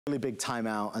Really big time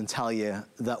out and tell you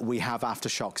that we have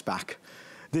AfterShokz back.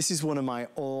 This is one of my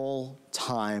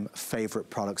all-time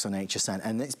favorite products on HSN,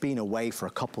 and it's been away for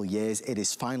a couple years. It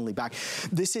is finally back.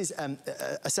 This is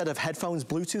a set of headphones,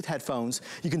 Bluetooth headphones.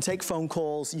 You can take phone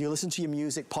calls, you listen to your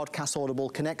music, podcast Audible,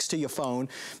 connects to your phone,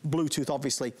 Bluetooth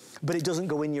obviously, but it doesn't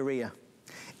go in your ear.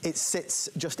 It sits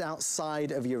just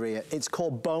outside of your ear. It's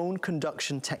called bone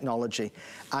conduction technology,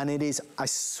 and it is, I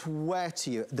swear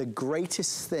to you, the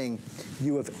greatest thing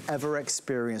you have ever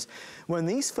experienced. When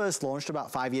these first launched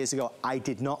about 5 years ago, I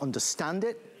did not understand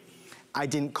it. I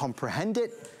didn't comprehend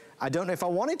it. I don't know if I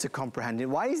wanted to comprehend it.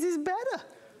 Why is this better?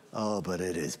 Oh, but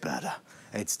it is better.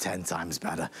 It's 10 times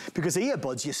better. Because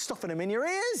earbuds, you're stuffing them in your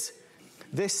ears.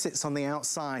 This sits on the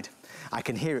outside. I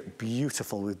can hear it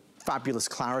beautiful with fabulous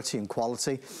clarity and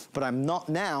quality, but I'm not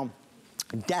now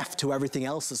deaf to everything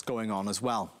else that's going on as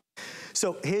well.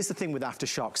 So here's the thing with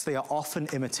AfterShokz. They are often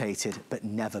imitated, but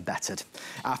never bettered.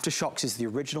 AfterShokz is the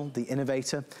original, the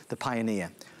innovator, the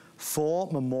pioneer. For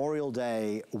Memorial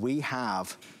Day, we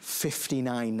have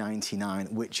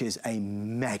 $59.99, which is a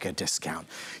mega discount.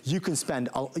 You can spend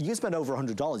over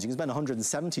 $100. You can spend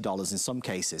 $170 in some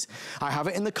cases. I have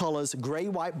it in the colors, gray,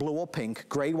 white, blue, or pink.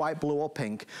 Gray, white, blue, or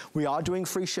pink. We are doing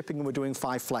free shipping and we're doing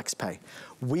 5 flex pay.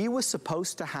 We were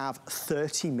supposed to have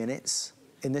 30 minutes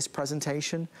in this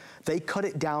presentation. They cut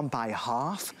it down by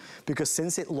half because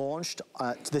since it launched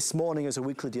this morning as a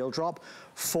weekly deal drop,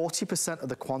 40% of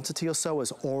the quantity or so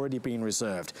has already been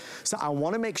reserved. So I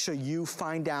want to make sure you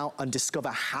find out and discover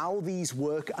how these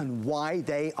work and why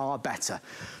they are better.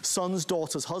 Sons,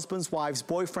 daughters, husbands, wives,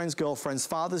 boyfriends, girlfriends,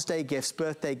 Father's Day gifts,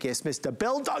 birthday gifts, Mr.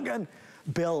 Bill Duggan.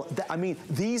 Bill, I mean,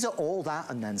 these are all that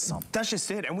and then some. That's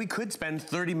just it, and we could spend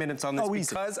 30 minutes on this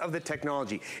because of the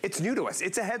technology. It's new to us.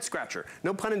 It's a head scratcher.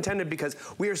 No pun intended, because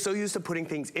we are so used to putting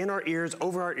things in our ears,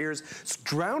 over our ears,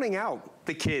 drowning out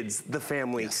the kids, the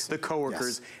family, the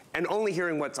coworkers, and only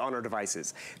hearing what's on our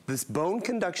devices. This bone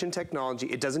conduction technology,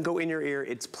 it doesn't go in your ear,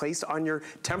 it's placed on your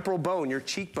temporal bone, your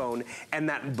cheekbone, and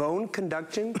that bone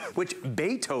conduction, which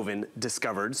Beethoven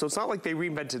discovered, so it's not like they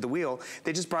reinvented the wheel,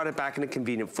 they just brought it back in a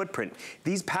convenient footprint.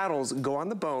 These paddles go on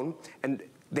the bone, and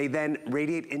they then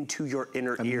radiate into your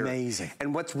inner ear. Amazing.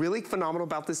 And what's really phenomenal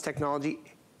about this technology,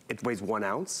 it weighs 1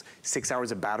 ounce, 6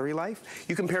 hours of battery life.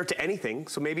 You compare it to anything,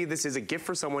 so maybe this is a gift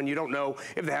for someone, you don't know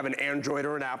if they have an Android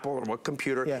or an Apple or what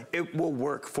computer, it will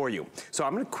work for you. So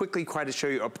I'm gonna quickly try to show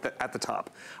you up at the top.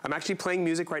 I'm actually playing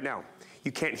music right now.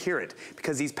 You can't hear it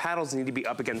because these paddles need to be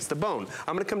up against the bone.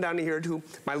 I'm gonna come down to here to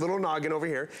my little noggin over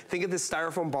here. Think of this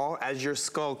styrofoam ball as your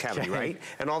skull cavity, right?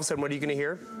 And all of a sudden, what are you gonna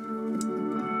hear?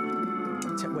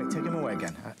 Wait, take him away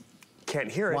again.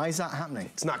 Can't hear it. Why is that happening?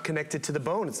 It's not connected to the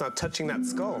bone. It's not touching that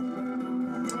skull.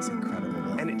 That's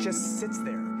incredible. And it just sits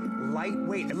there.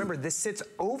 Lightweight. Remember, this sits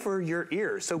over your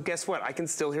ear. So guess what? I can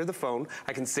still hear the phone.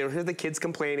 I can still hear the kids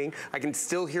complaining. I can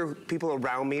still hear people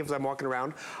around me as I'm walking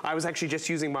around. I was actually just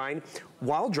using mine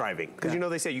while driving. Because you know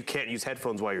they say you can't use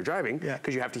headphones while you're driving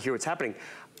because you have to hear what's happening.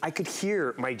 I could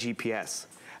hear my GPS.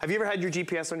 Have you ever had your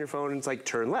GPS on your phone and it's like,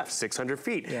 turn left, 600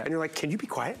 feet? And you're like, can you be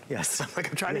quiet? Yes. I'm like,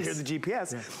 I'm trying to hear the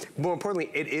GPS. More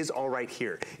importantly, it is all right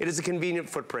here. It is a convenient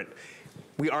footprint.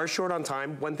 We are short on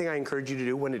time. One thing I encourage you to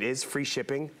do when it is free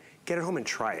shipping, get it home and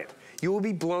try it. You will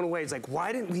be blown away. It's like,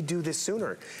 why didn't we do this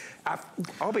sooner?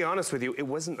 I'll be honest with you, it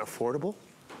wasn't affordable.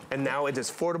 And now it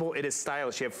is affordable, it is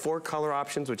stylish. You have 4 color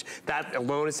options, which that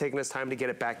alone is taking us time to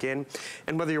get it back in.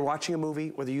 And whether you're watching a movie,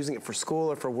 whether you're using it for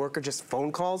school or for work or just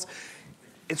phone calls,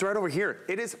 it's right over here.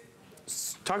 It is,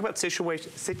 talk about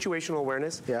situational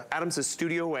awareness. Adam's a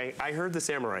studio away. I heard the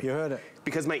Samurai. You heard it.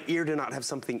 Because my ear did not have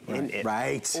something in it.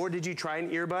 Right. Or did you try an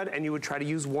earbud and you would try to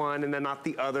use one and then not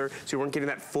the other, so you weren't getting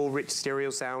that full rich stereo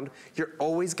sound? You're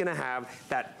always gonna have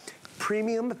that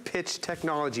premium pitch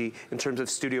technology in terms of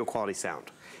studio quality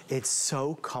sound. It's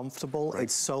so comfortable,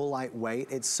 it's so lightweight,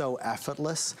 it's so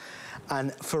effortless.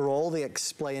 And for all the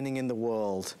explaining in the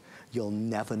world, you'll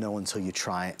never know until you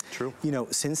try it. True. You know,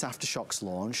 since AfterShokz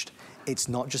launched, it's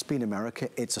not just been America,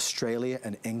 it's Australia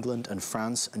and England and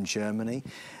France and Germany,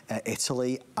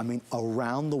 Italy. I mean,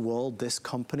 around the world, this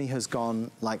company has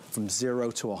gone like from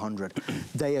 0 to 100.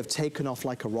 They have taken off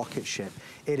like a rocket ship.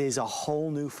 It is a whole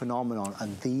new phenomenon,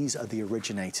 and these are the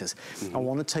originators. I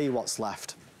want to tell you what's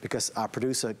left, because our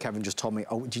producer, Kevin, just told me,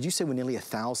 oh, did you say we're nearly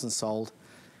 1,000 sold?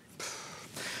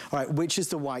 All right, which is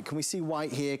the white? Can we see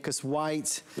white here? Because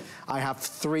white, I have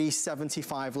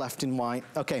 375 left in white.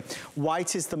 Okay,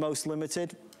 white is the most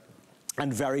limited.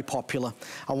 and very popular.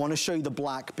 I want to show you the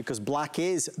black because black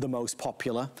is the most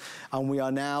popular, and we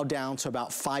are now down to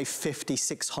about $550,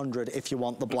 $600 if you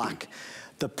want the black.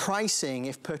 The pricing,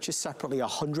 if purchased separately,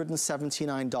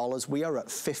 $179. We are at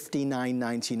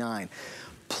 $59.99.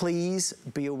 Please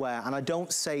be aware, and I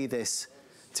don't say this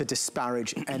to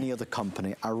disparage any other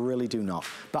company. I really do not.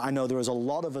 But I know there is a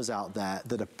lot of us out there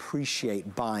that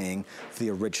appreciate buying the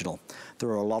original. There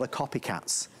are a lot of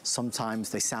copycats. Sometimes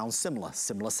they sound similar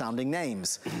sounding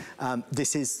names.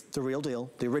 This is the real deal,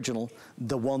 the original,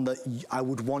 the one that I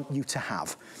would want you to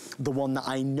have. The one that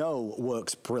I know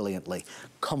works brilliantly,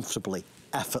 comfortably,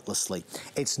 effortlessly.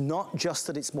 It's not just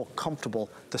that it's more comfortable,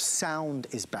 the sound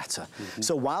is better.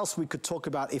 So whilst we could talk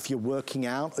about if you're working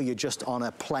out or you're just on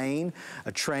a plane,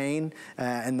 a train,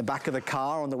 in the back of the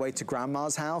car on the way to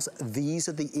grandma's house, these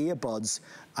are the earbuds.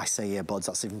 I say earbuds,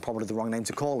 that's even probably the wrong name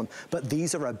to call them, but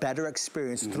these are a better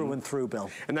experience through and through, Bill.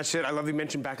 And that's it, I love you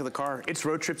mentioned back of the car. It's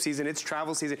road trip season, it's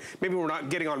travel season. Maybe we're not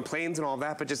getting on planes and all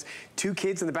that, but just two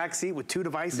kids in the back seat with two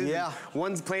devices. Yeah.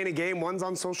 One's playing a game, one's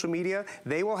on social media.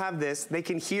 They will have this. They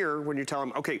can hear when you tell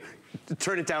them, okay,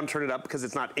 turn it down, turn it up, because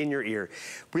it's not in your ear.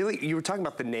 Really, you were talking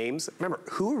about the names. Remember,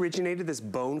 who originated this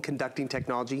bone conducting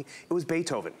technology? It was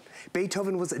Beethoven.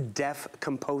 Beethoven was a deaf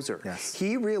composer. Yes.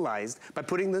 He realized by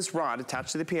putting this rod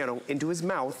attached to the piano into his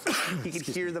mouth, he could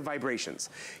hear the vibrations.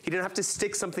 He didn't have to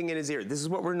stick something in his ear. This is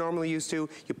what we're normally used to.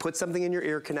 You put something in your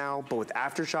ear canal, but with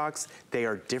AfterShokz, they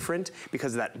are different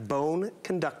because of that bone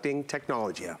conducting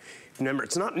technology. Yeah. Remember,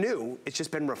 it's not new, it's just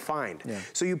been refined. Yeah.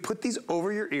 So you put these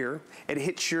over your ear, it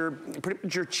hits your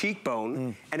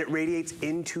cheekbone, and it radiates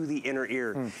into the inner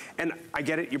ear. And I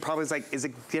get it, you're probably like, is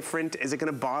it different? Is it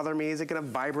gonna bother me? Is it gonna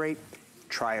vibrate?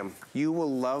 Try them. You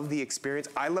will love the experience.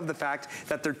 I love the fact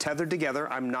that they're tethered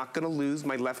together. I'm not gonna lose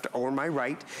my left or my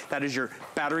right. That is your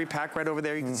battery pack right over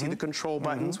there. You can see the control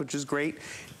buttons, which is great.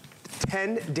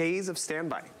 10 days of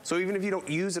standby. So even if you don't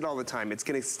use it all the time, it's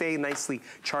gonna stay nicely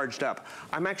charged up.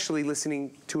 I'm actually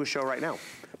listening to a show right now.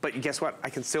 But guess what? I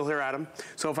can still hear Adam.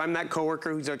 So if I'm that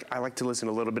coworker who's like, I like to listen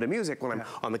to a little bit of music when I'm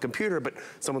on the computer, but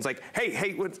someone's like,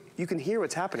 hey, you can hear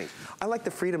what's happening. I like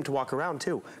the freedom to walk around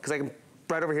too, because I can,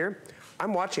 right over here,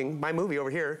 I'm watching my movie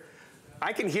over here.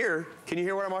 I can hear, can you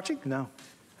hear what I'm watching? No.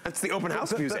 That's the open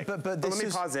house music. But let me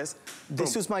pause this.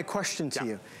 This was my question to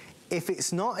you. If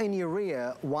it's not in your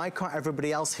ear, why can't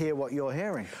everybody else hear what you're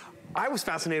hearing? I was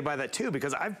fascinated by that too,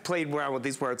 because I've played around with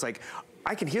these where it's like,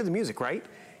 I can hear the music, right?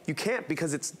 You can't,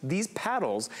 because it's these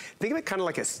paddles, think of it kind of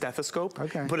like a stethoscope.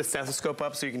 Okay. Put a stethoscope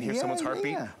up so you can hear someone's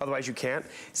heartbeat, otherwise you can't.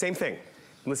 Same thing.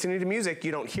 Listening to music,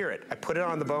 you don't hear it. I put it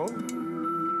on the bone,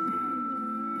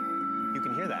 you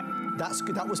can hear that.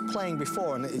 That was playing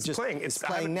before, and it's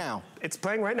playing now. It's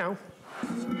playing right now.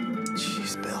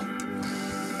 Jeez, Bill.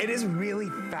 It is really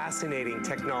fascinating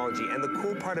technology, and the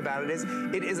cool part about it is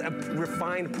a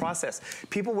refined process.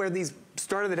 People wear these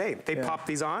start of the day. They pop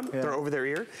these on, they're over their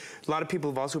ear. A lot of people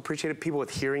have also appreciated people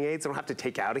with hearing aids. They don't have to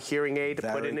take out a hearing aid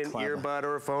to put in an earbud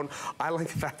or a phone. I like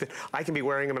the fact that I can be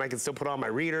wearing them and I can still put on my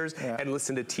readers and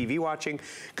listen to TV watching.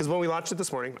 Because when we launched it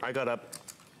this morning, I got up,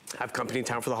 I have company in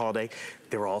town for the holiday.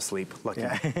 They were all asleep, lucky.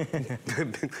 I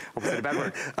almost said a bad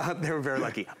word. They were very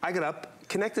lucky. I got up,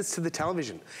 connect this to the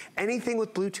television. Anything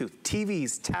with Bluetooth,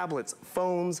 TVs, tablets,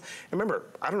 phones. And remember,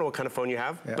 I don't know what kind of phone you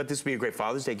have, but this would be a great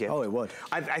Father's Day gift. Oh, it would.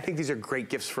 I think these are great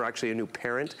gifts for actually a new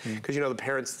parent, because you know the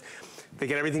parents, they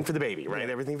get everything for the baby, right?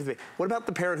 Everything for the baby. What about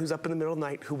the parent who's up in the middle of the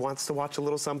night who wants to watch a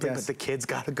little something, but the kid's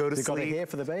got to go to sleep? They got to hear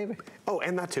for the baby. Oh,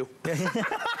 and that too.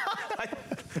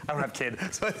 I don't have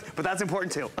kids, but that's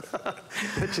important too.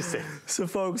 Let's just say. So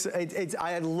folks,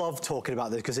 I love talking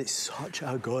about this because it's such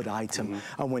a good item.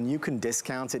 And when you can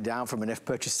discount it down from an if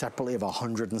purchased separately of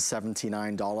 $179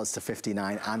 to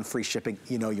 $59 and free shipping,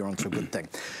 you know you're onto a good thing.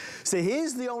 So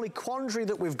here's the only quandary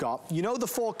that we've got. You know the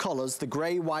four colors, the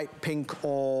gray, white, pink,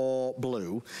 or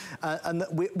blue. And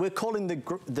we're calling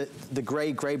the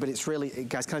gray, but it's really,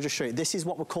 guys, can I just show you? This is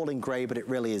what we're calling gray, but it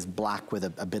really is black with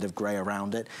a bit of gray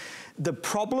around it. The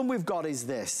problem we've got is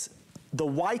this. The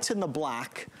white and the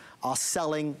black are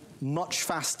selling much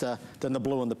faster than the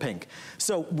blue and the pink.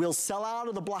 So we'll sell out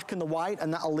of the black and the white,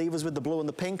 and that'll leave us with the blue and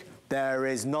the pink. There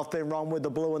is nothing wrong with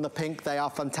the blue and the pink. They are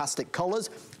fantastic colors,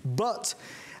 but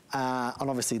and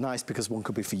obviously nice because one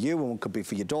could be for you and one could be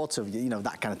for your daughter, you know,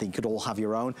 that kind of thing. You could all have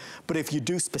your own. But if you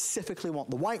do specifically want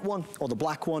the white one or the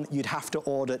black one, you'd have to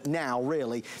order now,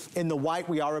 really. In the white,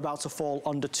 we are about to fall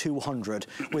under 200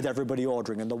 with everybody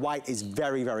ordering, and the white is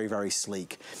very, very, very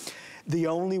sleek. The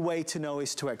only way to know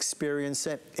is to experience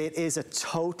it. It is a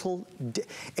total,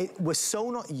 we're so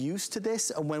not used to this,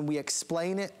 and when we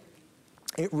explain it,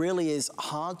 it really is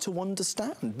hard to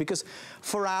understand because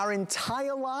for our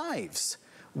entire lives,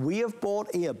 we have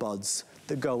bought earbuds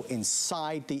that go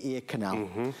inside the ear canal.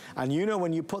 And you know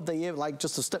when you put the ear, like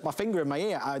just to stick my finger in my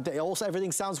ear, also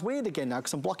everything sounds weird again now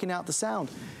because I'm blocking out the sound.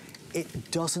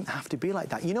 It doesn't have to be like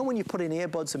that. You know when you put in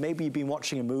earbuds and maybe you've been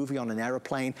watching a movie on an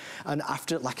airplane and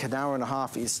after like an hour and a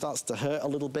half it starts to hurt a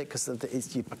little bit because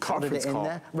you've potted it in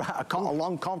there. Right, a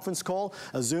long conference call,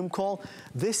 a Zoom call.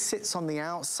 This sits on the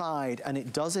outside and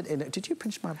it does it in it. Did you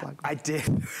pinch my black? I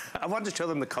did. I wanted to show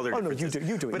them the color differences. No,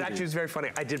 you do it. But actually it was very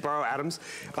funny. I did borrow Adam's.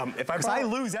 Because I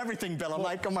lose everything, Bill. I'm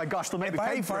like, oh my gosh, they'll make me pay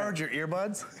for it. If I borrowed your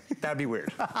earbuds, that'd be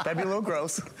weird. That'd be a little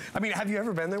gross. I mean, have you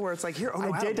ever been there where it's like, here, oh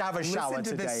no, I did have a shower listen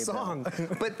to today, this song.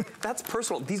 But that's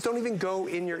personal. These don't even go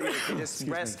in your ear. They just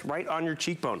rest right on your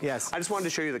cheekbone. Yes. I just wanted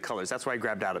to show you the colors. That's why I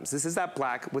grabbed Adam's. This is that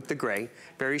black with the gray.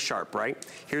 Very sharp, right?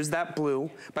 Here's that blue.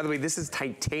 By the way, this is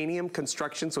titanium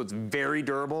construction, so it's very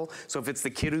durable. So if it's the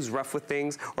kid who's rough with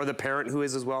things or the parent who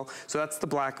is as well. So that's the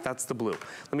black, that's the blue.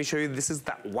 Let me show you, this is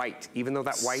that white. Even though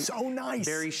that white, so nice.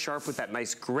 Very sharp with that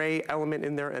nice gray element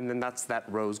in there. And then that's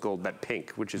that rose gold, that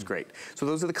pink, which is great. So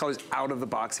those are the colors out of the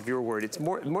box if you were worried. It's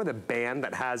more the band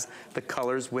that has the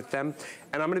colors with them.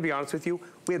 And I'm gonna be honest with you,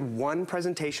 we had one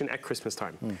presentation at Christmas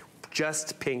time.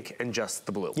 Just pink and just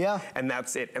the blue. Yeah. And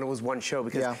that's it. And it was one show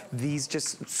because these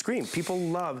just scream. People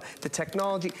love the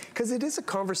technology because it is a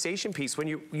conversation piece when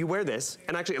you wear this.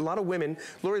 And actually a lot of women,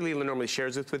 Lori Leland normally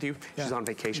shares this with you. She's on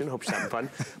vacation, hope she's having fun.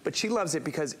 But she loves it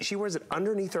because she wears it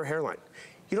underneath her hairline.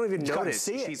 You don't even notice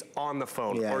she's on the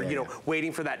phone or you know,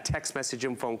 waiting for that text message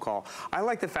and phone call. I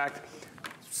like the fact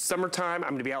summertime, I'm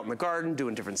gonna be out in the garden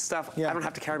doing different stuff. I don't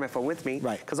have to carry my phone with me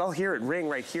because I'll hear it ring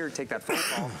right here, take that phone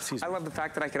call. I love the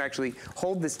fact that I can actually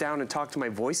hold this down and talk to my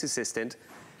voice assistant,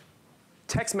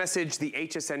 text message the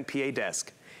HSNPA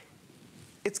desk.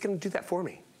 It's gonna do that for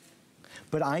me.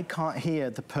 But I can't hear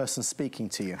the person speaking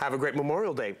to you. Have a great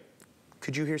Memorial Day.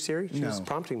 Could you hear Siri? She was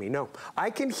prompting me. No. I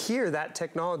can hear that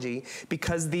technology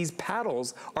because these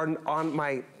paddles are on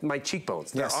my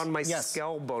cheekbones. They're on my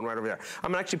skull bone right over there.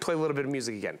 I'm gonna actually play a little bit of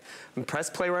music again. I'm press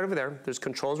play right over there. There's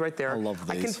controls right there. I love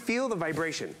these. I can feel the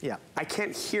vibration. I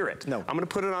can't hear it. I'm gonna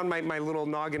put it on my little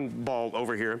noggin ball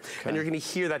over here, and you're gonna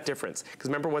hear that difference. Because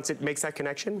remember, once it makes that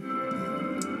connection.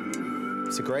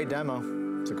 It's a great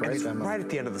demo. It's a great demo. Right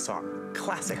at the end of the song.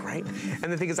 Classic, right?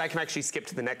 And the thing is, I can actually skip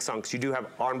to the next song because you do have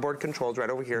onboard controls right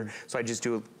over here. So I just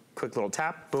do a quick little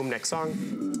tap, boom, next song.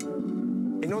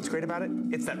 And you know what's great about it?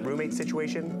 It's that roommate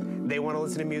situation. They want to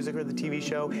listen to music or the TV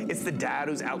show. It's the dad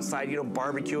who's outside, you know,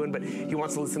 barbecuing, but he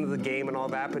wants to listen to the game and all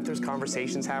that, but there's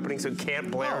conversations happening, so can't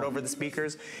blare it over the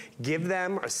speakers. Give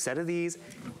them a set of these.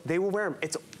 They will wear them.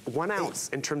 It's 1 ounce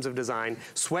in terms of design,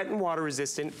 sweat and water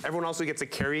resistant. Everyone also gets a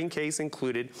carrying case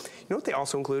included. You know what they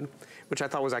also include? Which I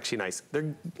thought was actually nice.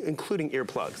 They're including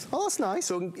earplugs. Oh, that's nice.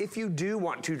 So if you do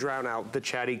want to drown out the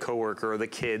chatty coworker or the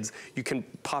kids, you can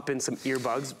pop in some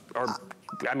earbuds or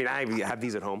I mean, I have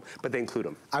these at home, but they include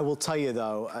them. I will tell you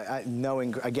though,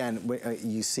 knowing, again,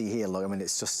 you see here, look, I mean,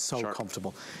 it's just so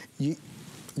comfortable.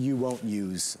 You won't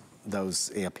use those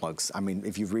earplugs. I mean,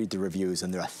 if you read the reviews,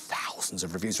 and there are thousands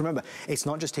of reviews. Remember, it's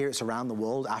not just here, it's around the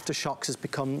world. AfterShokz has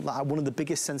become one of the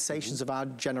biggest sensations of our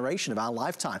generation, of our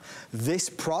lifetime. This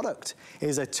product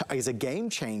is a game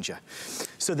changer.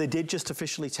 So they did just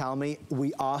officially tell me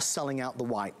we are selling out the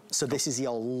white. So this is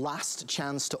your last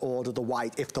chance to order the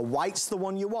white. If the white's the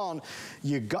one you want,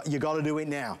 you got to do it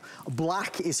now.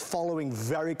 Black is following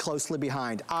very closely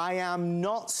behind. I am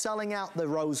not selling out the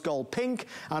rose gold pink,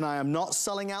 and I am not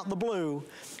selling out the blue,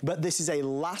 but this is a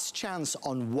last chance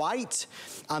on white,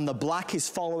 and the black is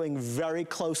following very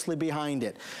closely behind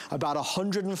it. About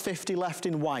 150 left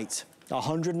in white.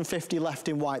 150 left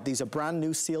in white. These are brand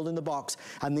new, sealed in the box,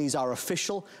 and these are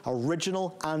official,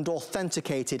 original, and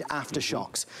authenticated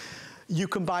AfterShokz. You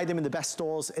can buy them in the best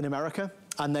stores in America,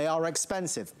 and they are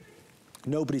expensive.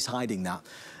 Nobody's hiding that.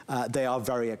 They are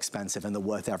very expensive and they're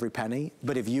worth every penny.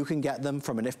 But if you can get them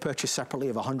from an if purchased separately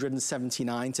of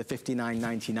 $179 to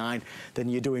 $59.99, then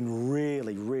you're doing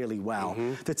really, really well.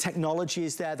 The technology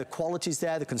is there, the quality is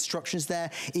there, the construction is there,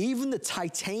 even the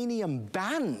titanium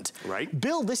band. Right.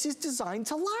 Bill, this is designed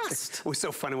to last. It was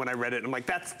so funny when I read it. I'm like,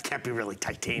 that can't be really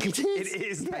titanium. It is. It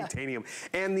is titanium.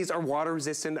 And these are water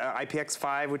resistant,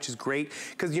 IPX5, which is great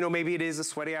because, you know, maybe it is a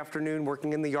sweaty afternoon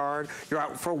working in the yard, you're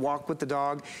out for a walk with the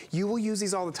dog. You will use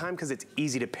these all the time. time because it's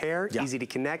easy to pair, easy to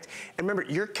connect. And remember,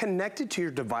 you're connected to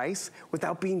your device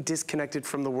without being disconnected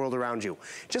from the world around you.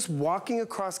 Just walking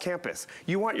across campus,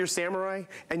 you want your Samurai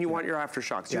and you want your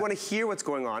AfterShokz. You want to hear what's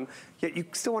going on, yet you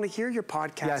still want to hear your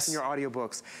podcasts and your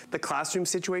audiobooks. The classroom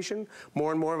situation,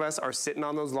 more and more of us are sitting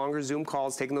on those longer Zoom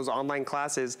calls, taking those online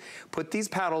classes. Put these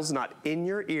paddles not in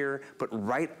your ear, but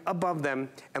right above them,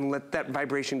 and let that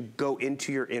vibration go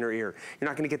into your inner ear. You're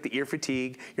not going to get the ear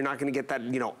fatigue. You're not going to get that,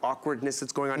 you know, awkwardness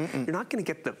that's going on. You're not going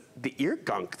to get the ear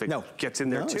gunk that gets in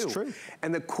there too. It's true.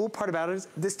 And the cool part about it is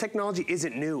this technology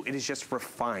isn't new. It is just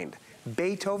refined.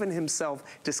 Beethoven himself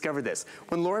discovered this.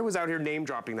 When Lori was out here name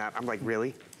dropping that, I'm like,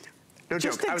 really? No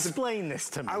joke. Just explain this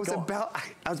to me. I was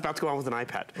about to go on with an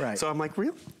iPad. Right. So I'm like,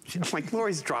 really? I'm like,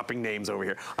 Lori's dropping names over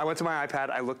here. I went to my iPad.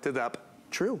 I looked it up.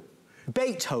 True.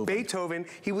 Beethoven,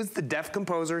 he was the deaf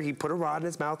composer. He put a rod in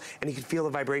his mouth and he could feel the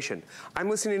vibration. I'm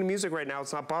listening to music right now.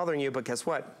 It's not bothering you, but guess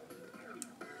what?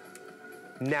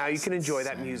 Now you can enjoy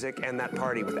that music and that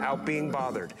party without being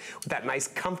bothered. With that nice,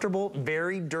 comfortable,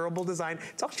 very durable design.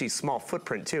 It's actually a small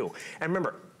footprint too. And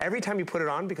remember, every time you put it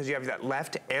on, because you have that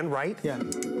left and right,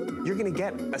 you're gonna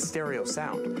get a stereo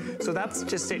sound. So that's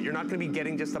just it. You're not gonna be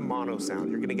getting just a mono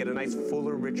sound. You're gonna get a nice,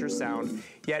 fuller, richer sound.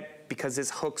 Yet, because this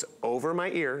hooks over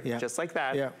my ear, just like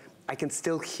that, I can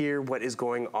still hear what is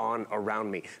going on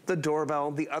around me. The doorbell,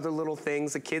 the other little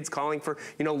things, the kids calling for,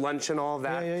 you know, lunch and all of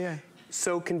that.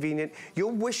 So convenient.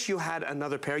 You'll wish you had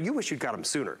another pair. You wish you'd got them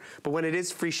sooner. But when it is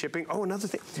free shipping, oh, another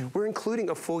thing, we're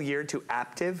including a full year to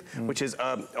Active, which is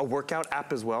a workout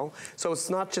app as well. So it's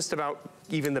not just about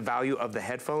even the value of the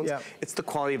headphones, it's the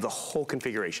quality of the whole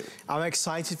configuration. I'm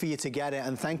excited for you to get it,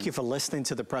 and thank you for listening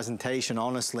to the presentation,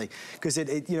 honestly, because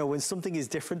you know, when something is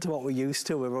different to what we're used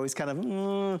to, we're always kind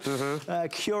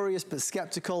of curious but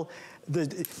skeptical.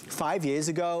 5 years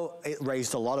ago, it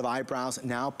raised a lot of eyebrows.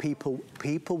 Now people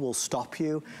will stop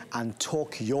you and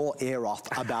talk your ear off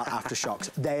about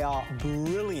AfterShokz. They are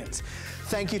brilliant.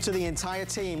 Thank you to the entire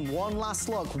team. One last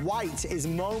look. White is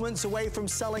moments away from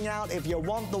selling out. If you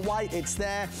want the white, it's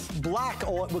there. Black,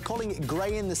 or we're calling it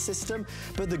gray in the system,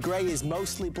 but the gray is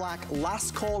mostly black.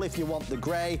 Last call if you want the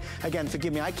gray. Again,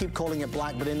 forgive me, I keep calling it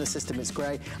black, but in the system it's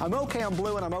gray. I'm okay on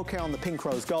blue and I'm okay on the pink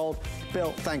rose gold.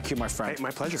 Bill, thank you, my friend. Hey,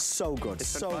 my pleasure. So good,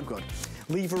 so good.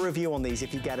 Leave a review on these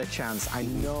if you get a chance. I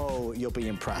know you'll be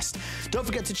impressed. Don't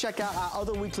forget to check out our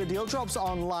other weekly deal drops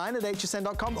online at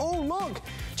hsn.com. Oh, look,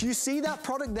 do you see that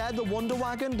product there, the Wonder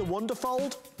Wagon, the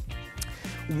Wonderfold?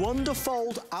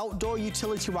 Wonderfold outdoor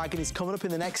utility wagon is coming up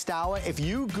in the next hour. If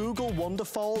you Google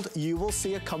Wonderfold, you will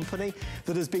see a company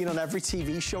that has been on every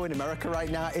TV show in America right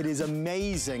now. It is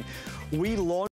amazing. We launched